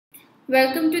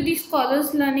Welcome to the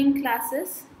Scholars Learning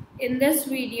classes. In this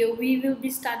video, we will be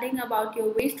studying about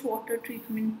your wastewater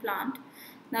treatment plant.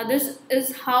 Now, this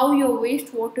is how your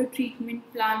wastewater treatment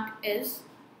plant is.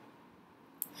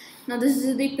 Now, this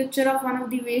is the picture of one of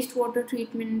the wastewater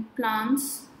treatment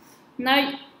plants.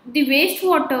 Now, the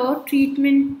wastewater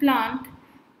treatment plant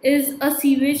is a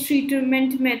sewage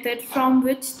treatment method from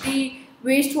which the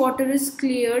wastewater is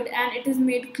cleared and it is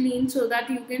made clean so that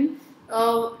you can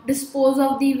dispose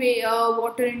of the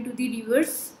water into the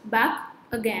rivers back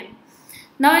again.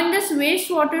 Now, in this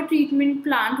wastewater treatment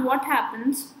plant, what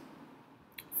happens?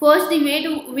 First, the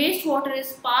wastewater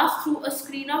is passed through a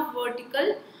screen of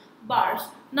vertical bars.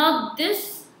 Now,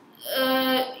 this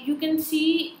you can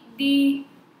see the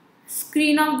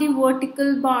screen of the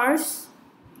vertical bars.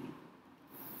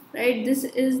 Right, this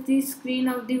is the screen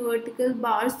of the vertical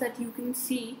bars that you can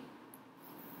see.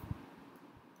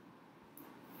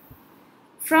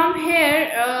 From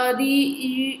here,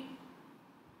 the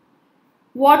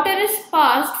water is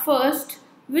passed first,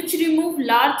 which remove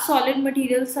large solid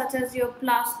materials such as your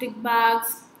plastic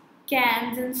bags,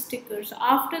 cans and stickers.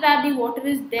 After that, the water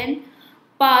is then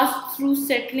passed through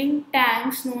settling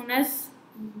tanks known as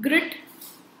grit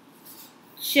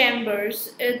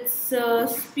chambers. Its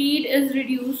speed is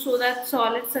reduced so that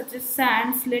solids such as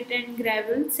sand, slit and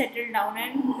gravel settle down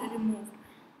and removed.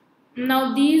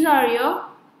 Now these are your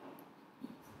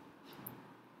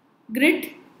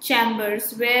grit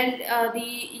chambers where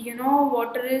the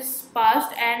water is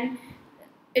passed and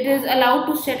it is allowed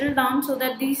to settle down so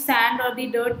that the sand or the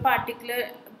dirt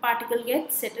particle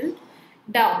gets settled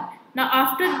down. Now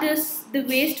after this, the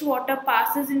wastewater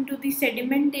passes into the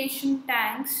sedimentation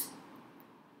tanks.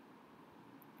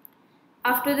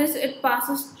 After this, it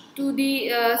passes to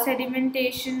the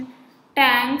sedimentation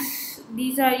tanks.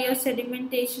 These are your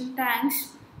sedimentation tanks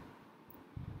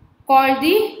called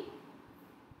the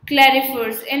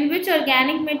clarifers, in which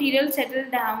organic material settle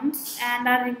down and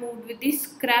are removed with the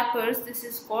scrappers. This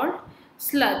is called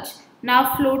sludge.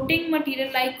 Now floating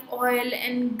material like oil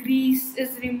and grease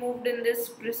is removed in this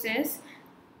process.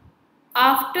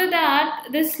 After that,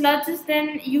 this sludge is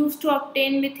then used to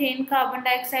obtain methane, carbon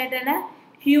dioxide and a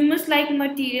humus-like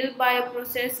material by a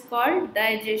process called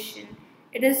digestion.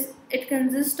 It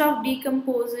consists of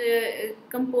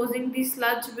decomposing the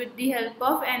sludge with the help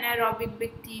of anaerobic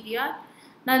bacteria.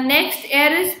 Now next,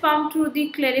 air is pumped through the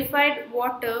clarified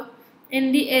water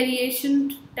in the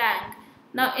aeration tank.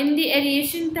 Now in the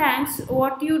aeration tanks,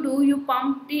 what you do, you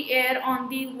pump the air on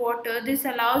the water. This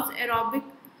allows aerobic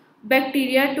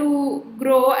bacteria to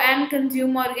grow and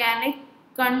consume organic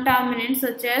contaminants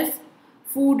such as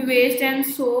food waste and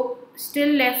soap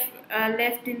still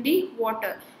left in the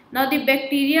water. Now the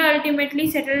bacteria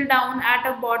ultimately settle down at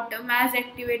a bottom as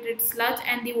activated sludge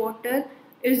and the water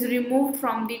is removed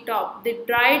from the top. The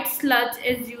dried sludge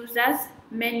is used as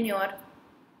manure.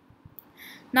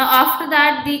 Now after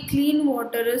that, the clean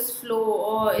water is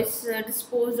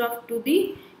disposed of to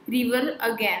the river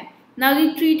again. Now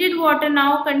the treated water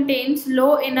now contains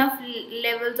low enough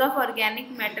levels of organic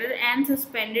matter and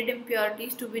suspended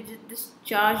impurities to be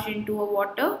discharged into a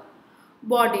water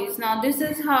bodies. Now this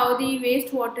is how the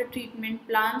wastewater treatment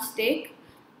plants take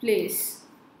place.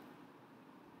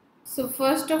 So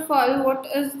first of all, what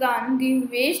is done? The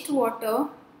wastewater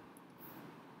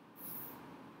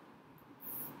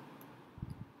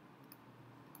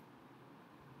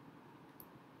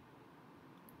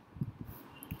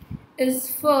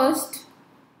is first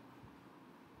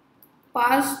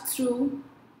passed through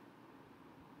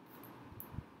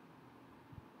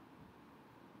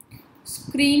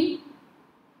screen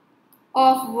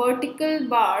of vertical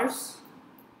bars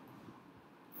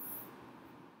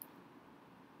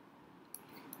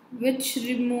which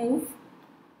remove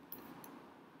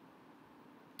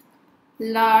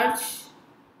large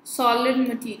solid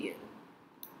material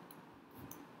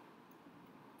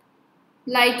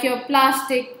like your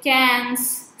plastic,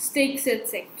 cans, sticks,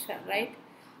 etc. Right?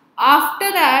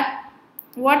 After that,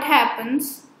 what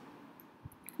happens?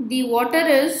 The water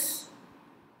is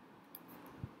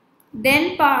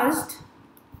then passed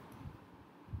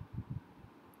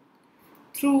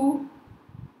through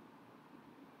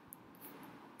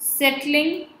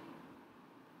settling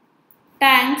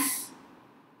tanks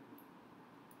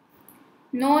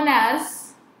known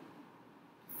as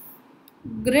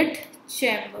grit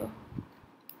chamber.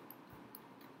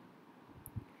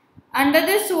 Under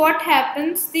this, what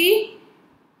happens? The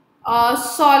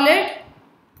solid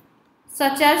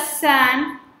such as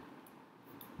sand,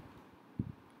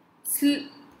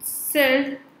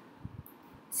 silt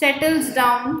settles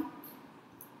down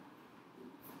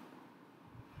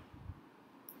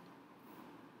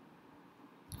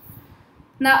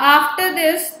Now after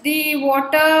this, the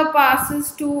water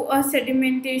passes to a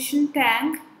sedimentation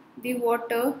tank. The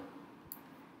water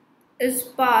is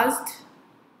passed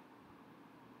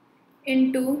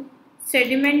into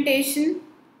sedimentation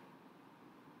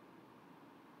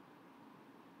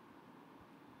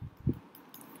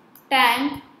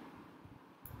tank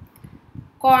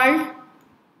called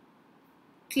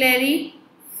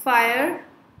clarifier.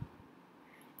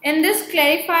 In this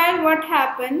clarifier, what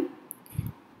happened?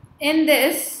 In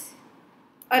this,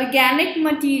 organic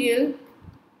material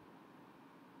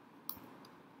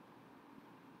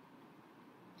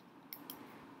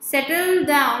settle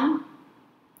down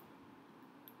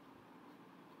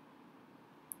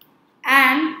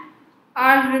and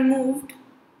are removed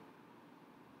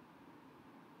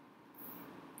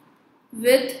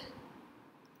with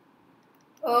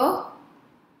a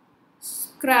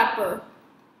scraper.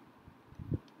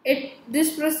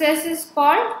 This process is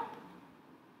called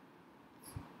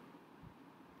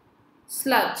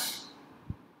sludge.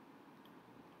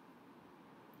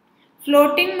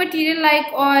 Floating material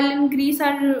like oil and grease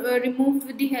are removed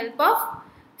with the help of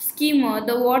skimmer.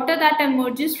 The water that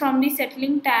emerges from the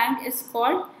settling tank is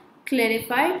called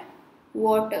clarified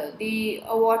water. The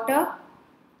water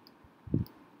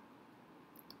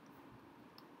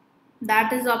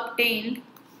that is obtained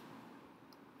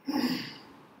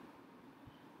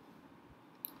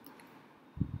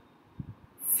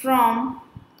from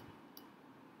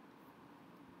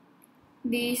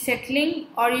the settling,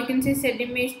 or you can say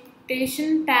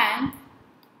sedimentation tank,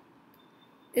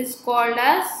 is called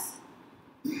as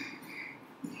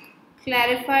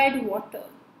clarified water.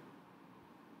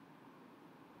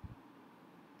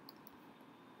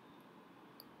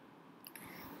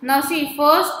 Now see,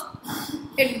 first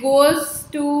it goes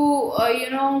to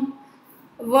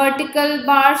vertical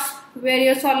bars where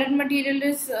your solid material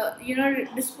is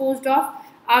disposed of.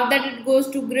 After that, it goes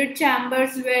to grid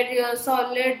chambers where your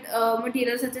solid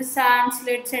material such as sand,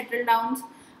 slate settle down.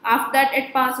 After that,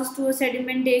 it passes to a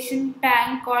sedimentation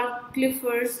tank called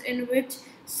cliffers, in which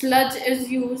sludge is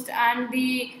used and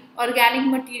the organic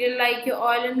material like your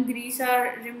oil and grease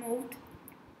are removed.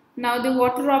 Now the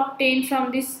water obtained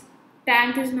from this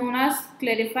tank is known as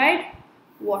clarified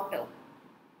water.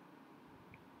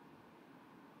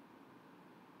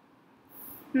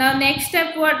 Now next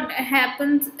step, what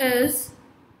happens is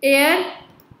air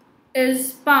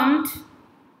is pumped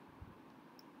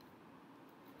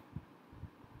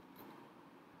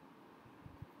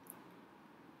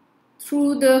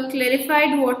through the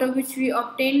clarified water which we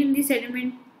obtained in the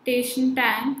sedimentation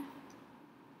tank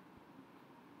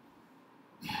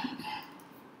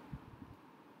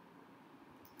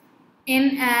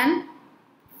in an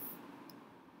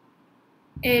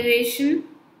aeration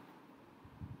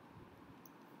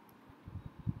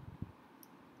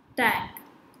tank.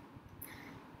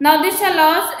 Now this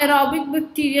allows aerobic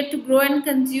bacteria to grow and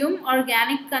consume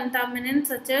organic contaminants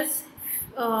such as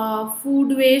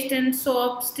food waste and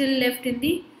soap still left in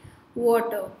the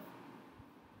water.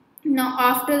 Now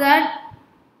after that,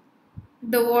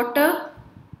 the water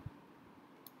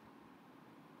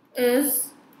is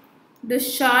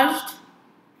discharged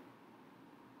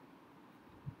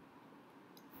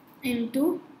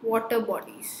into water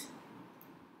bodies.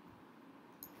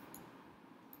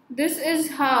 This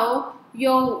is how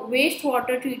your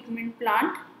wastewater treatment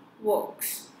plant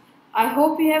works. I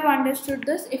hope you have understood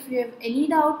this. If you have any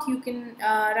doubt, you can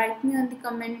write me on the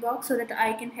comment box so that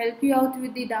I can help you out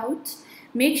with the doubts.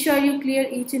 Make sure you clear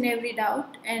each and every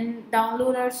doubt and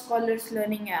download our Scholars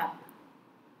Learning app.